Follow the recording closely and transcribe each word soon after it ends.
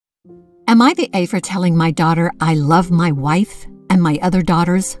Am I the A for telling my daughter I love my wife and my other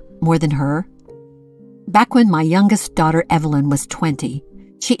daughters more than her? Back when my youngest daughter, Evelyn, was 20,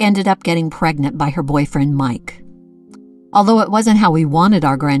 she ended up getting pregnant by her boyfriend, Mike. Although it wasn't how we wanted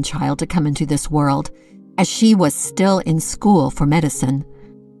our grandchild to come into this world, as she was still in school for medicine,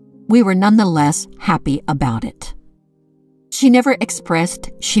 we were nonetheless happy about it. She never expressed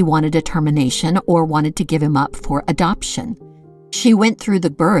she wanted a termination or wanted to give him up for adoption. She went through the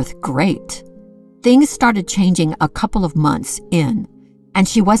birth great. Things started changing a couple of months in, and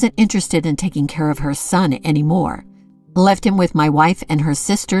she wasn't interested in taking care of her son anymore. Left him with my wife and her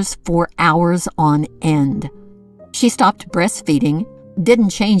sisters for hours on end. She stopped breastfeeding,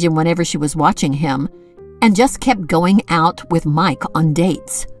 didn't change him whenever she was watching him, and just kept going out with Mike on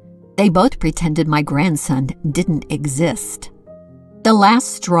dates. They both pretended my grandson didn't exist. The last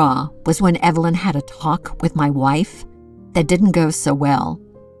straw was when Evelyn had a talk with my wife that didn't go so well.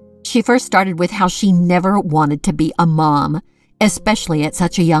 She first started with how she never wanted to be a mom, especially at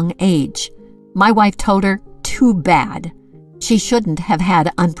such a young age. My wife told her, too bad. She shouldn't have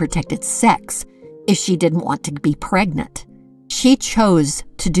had unprotected sex if she didn't want to be pregnant. She chose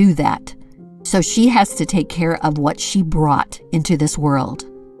to do that, so she has to take care of what she brought into this world.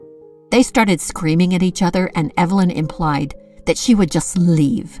 They started screaming at each other, and Evelyn implied that she would just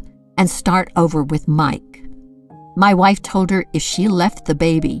leave and start over with Mike. My wife told her if she left the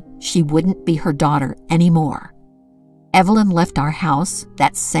baby, she wouldn't be her daughter anymore. Evelyn left our house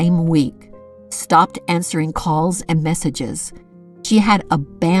that same week, stopped answering calls and messages. She had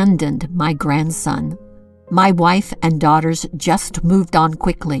abandoned my grandson. My wife and daughters just moved on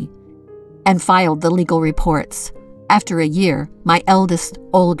quickly and filed the legal reports. After a year, my eldest,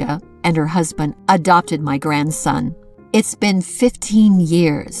 Olga, and her husband adopted my grandson. It's been 15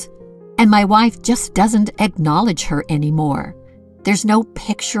 years, and my wife just doesn't acknowledge her anymore. There's no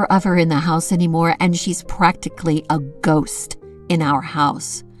picture of her in the house anymore, and she's practically a ghost in our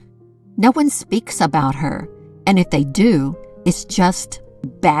house. No one speaks about her, and if they do, it's just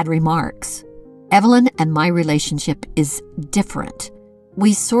bad remarks. Evelyn and my relationship is different.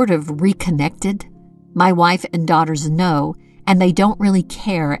 We sort of reconnected. My wife and daughters know, and they don't really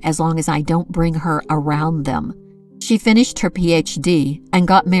care as long as I don't bring her around them. She finished her PhD and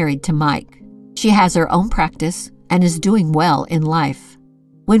got married to Mike. She has her own practice and is doing well in life.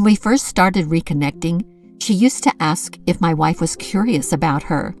 When we first started reconnecting, she used to ask if my wife was curious about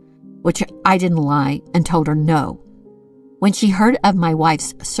her, which I didn't lie and told her no. When she heard of my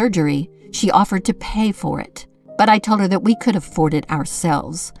wife's surgery, she offered to pay for it, but I told her that we could afford it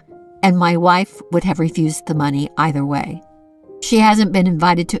ourselves, and my wife would have refused the money either way. She hasn't been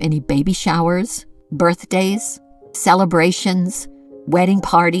invited to any baby showers, birthdays, celebrations, wedding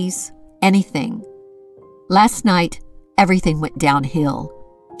parties, anything. Last night, everything went downhill.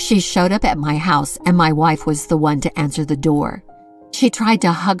 She showed up at my house, and my wife was the one to answer the door. She tried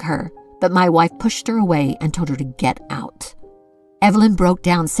to hug her, but my wife pushed her away and told her to get out. Evelyn broke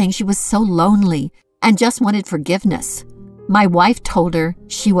down, saying she was so lonely and just wanted forgiveness. My wife told her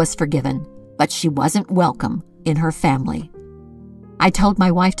she was forgiven, but she wasn't welcome in her family. I told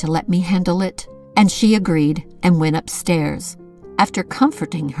my wife to let me handle it, and she agreed and went upstairs. After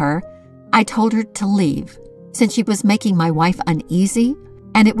comforting her, I told her to leave, since she was making my wife uneasy,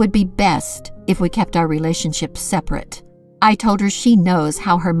 and it would be best if we kept our relationship separate. I told her she knows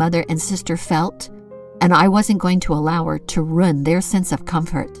how her mother and sister felt, and I wasn't going to allow her to ruin their sense of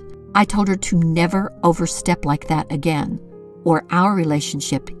comfort. I told her to never overstep like that again, or our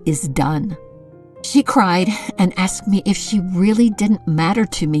relationship is done. She cried and asked me if she really didn't matter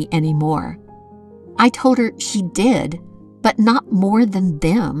to me anymore. I told her she did, but not more than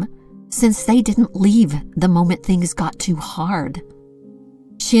them, since they didn't leave the moment things got too hard.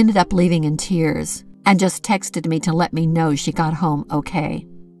 She ended up leaving in tears and just texted me to let me know she got home okay.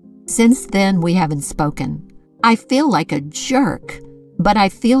 Since then, we haven't spoken. I feel like a jerk, but I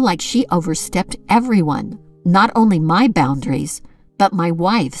feel like she overstepped everyone, not only my boundaries, but my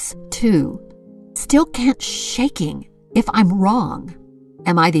wife's too. Still can't shaking if I'm wrong.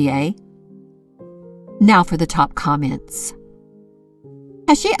 Am I the A? Now for the top comments.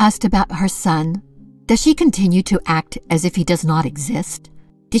 Has she asked about her son? Does she continue to act as if he does not exist?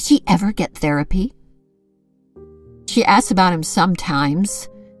 Did she ever get therapy? She asks about him sometimes,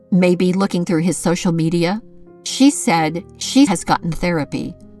 maybe looking through his social media. She said she has gotten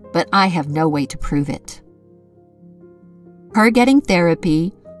therapy, but I have no way to prove it. Her getting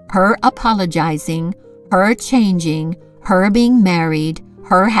therapy, her apologizing, her changing, her being married,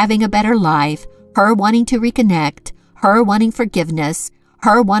 her having a better life, her wanting to reconnect, her wanting forgiveness,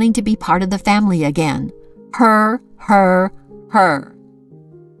 her wanting to be part of the family again. Her.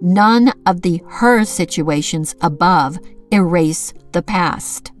 None of the her situations above erase the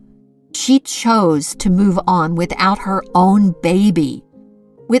past. She chose to move on without her own baby,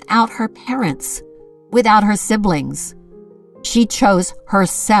 without her parents, without her siblings. She chose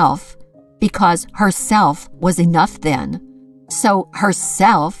herself because herself was enough then, so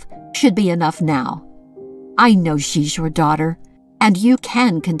herself should be enough now. I know she's your daughter, and you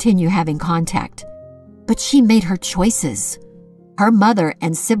can continue having contact, but she made her choices. Her mother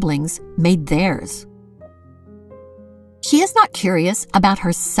and siblings made theirs. She is not curious about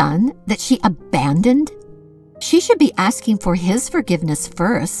her son that she abandoned. She should be asking for his forgiveness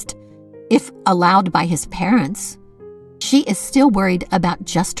first, if allowed by his parents. She is still worried about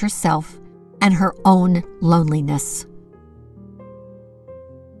just herself and her own loneliness.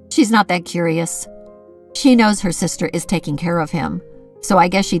 She's not that curious. She knows her sister is taking care of him, so I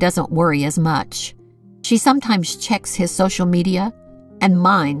guess she doesn't worry as much. She sometimes checks his social media and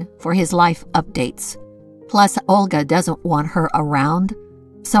mine for his life updates. Plus, Olga doesn't want her around,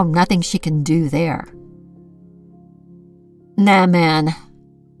 so nothing she can do there. Nah, man.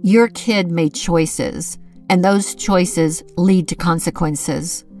 Your kid made choices, and those choices lead to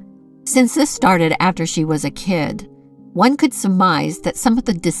consequences. Since this started after she was a kid, one could surmise that some of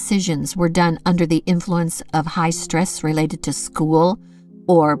the decisions were done under the influence of high stress related to school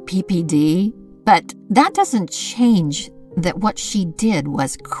or PPD, but that doesn't change that what she did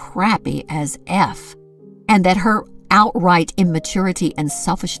was crappy as F, and that her outright immaturity and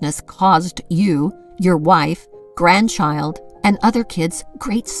selfishness caused you, your wife, grandchild, and other kids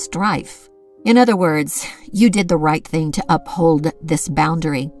great strife. In other words, you did the right thing to uphold this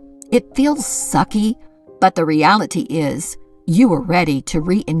boundary. It feels sucky, but the reality is you were ready to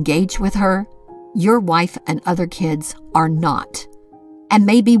re-engage with her. Your wife and other kids are not, and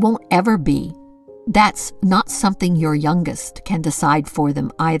maybe won't ever be. That's not something your youngest can decide for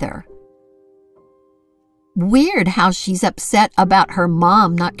them either. Weird how she's upset about her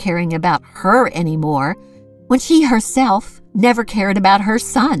mom not caring about her anymore when she herself never cared about her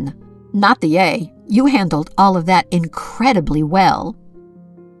son. Not the A. You handled all of that incredibly well.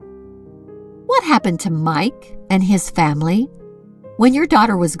 What happened to Mike and his family? When your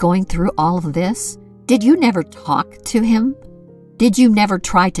daughter was going through all of this, did you never talk to him? Did you never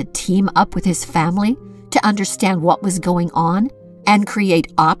try to team up with his family to understand what was going on and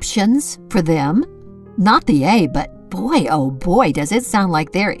create options for them? Not the A, but boy, oh boy, does it sound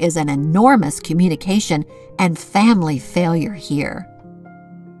like there is an enormous communication and family failure here.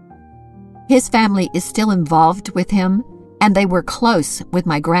 His family is still involved with him, and they were close with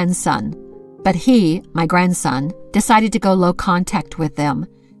my grandson. But he, my grandson, decided to go low contact with them,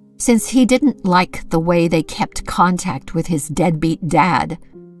 since he didn't like the way they kept contact with his deadbeat dad.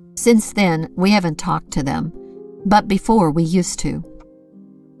 Since then, we haven't talked to them, but before we used to.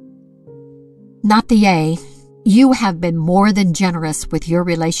 Not the A. You have been more than generous with your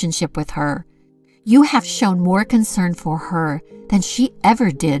relationship with her. You have shown more concern for her than she ever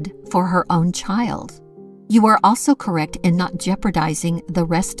did for her own child. You are also correct in not jeopardizing the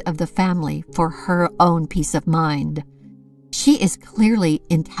rest of the family for her own peace of mind. She is clearly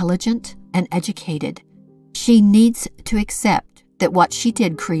intelligent and educated. She needs to accept that what she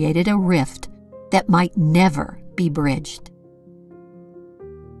did created a rift that might never be bridged.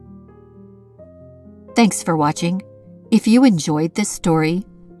 Thanks for watching. If you enjoyed this story,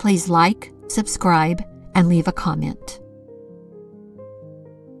 please like, subscribe, and leave a comment.